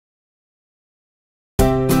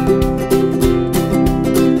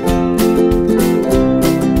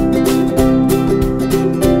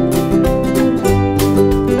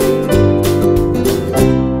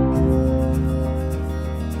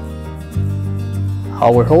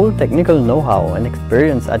Our whole technical know-how and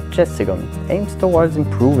experience at Gestigon aims towards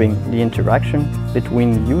improving the interaction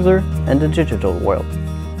between the user and the digital world.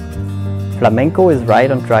 Flamenco is right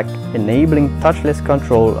on track, enabling touchless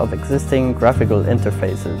control of existing graphical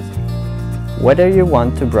interfaces. Whether you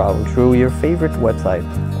want to browse through your favorite website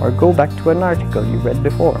or go back to an article you read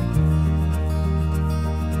before.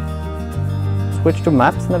 Switch to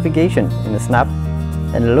Maps navigation in a snap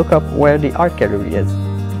and look up where the art gallery is.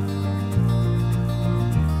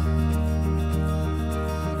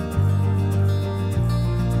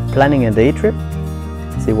 Planning a day trip?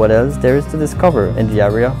 See what else there is to discover in the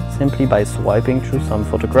area simply by swiping through some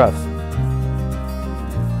photographs.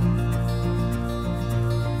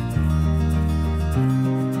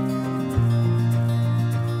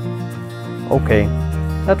 Okay,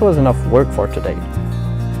 that was enough work for today.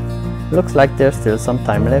 Looks like there's still some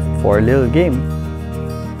time left for a little game.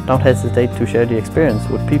 Don't hesitate to share the experience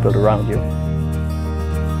with people around you.